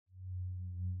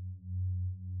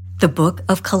The Book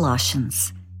of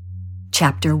Colossians,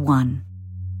 Chapter 1.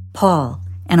 Paul,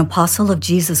 an apostle of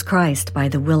Jesus Christ by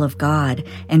the will of God,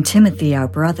 and Timothy our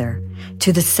brother,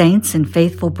 to the saints and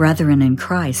faithful brethren in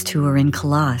Christ who are in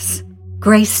Colossae,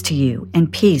 grace to you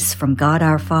and peace from God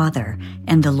our Father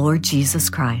and the Lord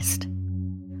Jesus Christ.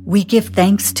 We give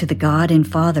thanks to the God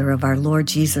and Father of our Lord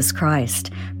Jesus Christ,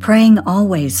 praying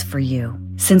always for you,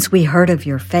 since we heard of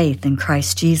your faith in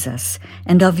Christ Jesus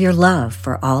and of your love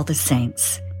for all the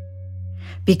saints.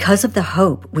 Because of the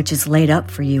hope which is laid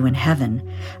up for you in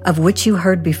heaven, of which you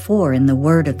heard before in the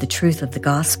word of the truth of the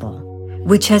gospel,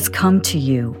 which has come to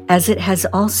you, as it has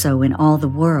also in all the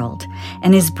world,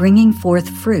 and is bringing forth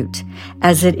fruit,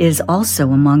 as it is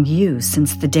also among you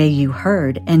since the day you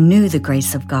heard and knew the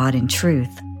grace of God in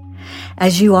truth.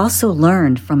 As you also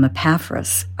learned from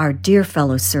Epaphras, our dear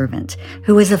fellow servant,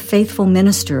 who is a faithful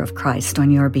minister of Christ on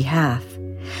your behalf,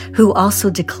 who also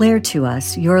declared to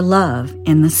us your love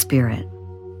in the Spirit.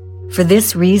 For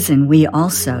this reason we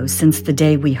also, since the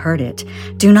day we heard it,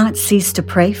 do not cease to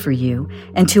pray for you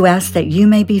and to ask that you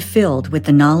may be filled with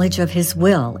the knowledge of His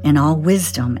will in all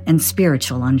wisdom and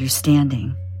spiritual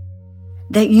understanding,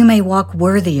 that you may walk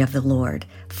worthy of the Lord,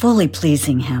 fully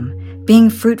pleasing Him, being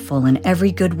fruitful in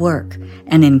every good work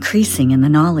and increasing in the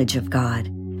knowledge of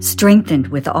God, strengthened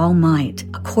with all might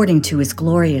according to His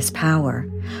glorious power,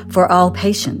 for all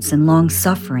patience and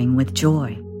long-suffering with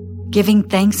joy, giving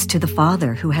thanks to the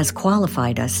Father who has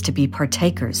qualified us to be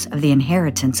partakers of the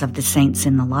inheritance of the saints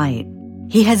in the light.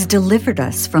 He has delivered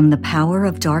us from the power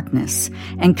of darkness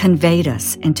and conveyed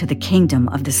us into the kingdom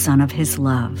of the Son of His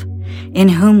love, in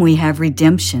whom we have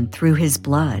redemption through His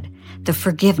blood, the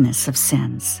forgiveness of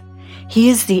sins. He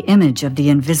is the image of the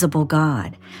invisible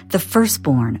God, the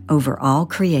firstborn over all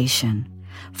creation.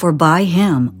 For by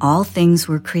Him all things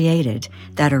were created,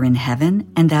 that are in heaven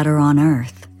and that are on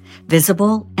earth,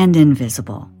 visible and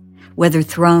invisible, whether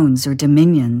thrones or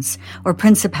dominions or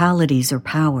principalities or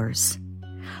powers.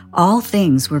 All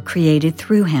things were created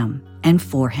through Him and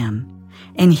for Him,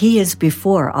 and He is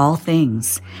before all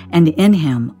things, and in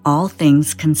Him all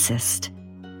things consist.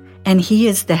 And He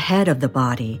is the head of the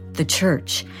body, the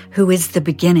church, who is the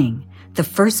beginning, the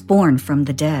firstborn from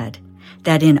the dead,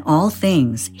 that in all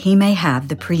things He may have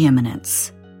the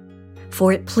preeminence.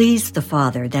 For it pleased the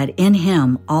Father that in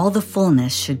Him all the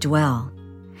fullness should dwell,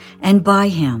 and by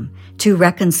Him to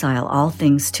reconcile all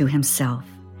things to Himself,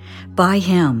 by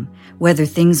Him, whether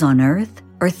things on earth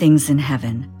or things in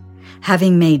heaven,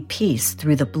 having made peace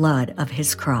through the blood of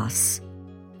His cross.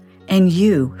 And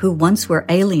you, who once were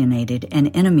alienated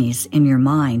and enemies in your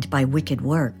mind by wicked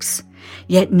works,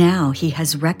 yet now He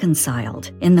has reconciled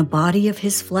in the body of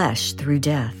His flesh through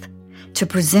death, to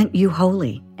present you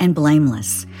holy and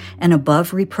blameless and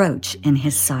above reproach in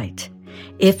His sight,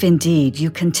 if indeed you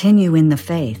continue in the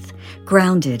faith,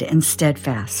 grounded and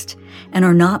steadfast, and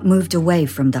are not moved away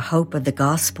from the hope of the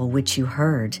gospel which you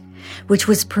heard, which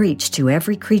was preached to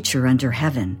every creature under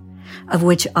heaven, of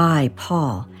which I,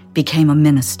 Paul, became a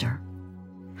minister.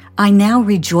 I now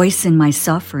rejoice in my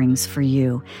sufferings for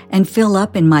you and fill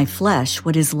up in my flesh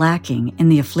what is lacking in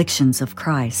the afflictions of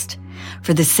Christ,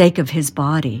 for the sake of His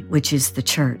body, which is the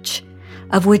church,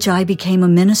 of which I became a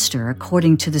minister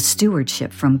according to the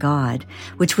stewardship from God,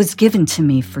 which was given to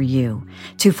me for you,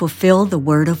 to fulfill the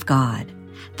word of God,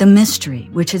 the mystery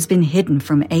which has been hidden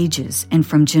from ages and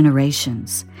from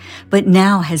generations, but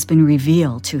now has been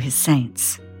revealed to His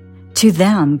saints. To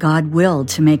them God willed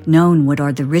to make known what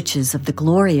are the riches of the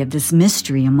glory of this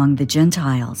mystery among the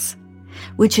Gentiles,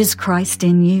 which is Christ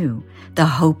in you, the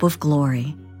hope of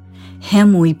glory.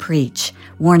 Him we preach,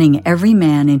 warning every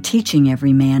man and teaching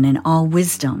every man in all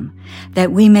wisdom,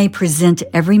 that we may present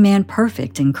every man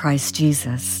perfect in Christ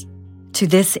Jesus. To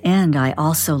this end I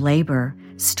also labor,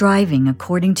 striving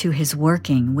according to His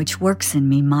working, which works in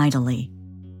me mightily.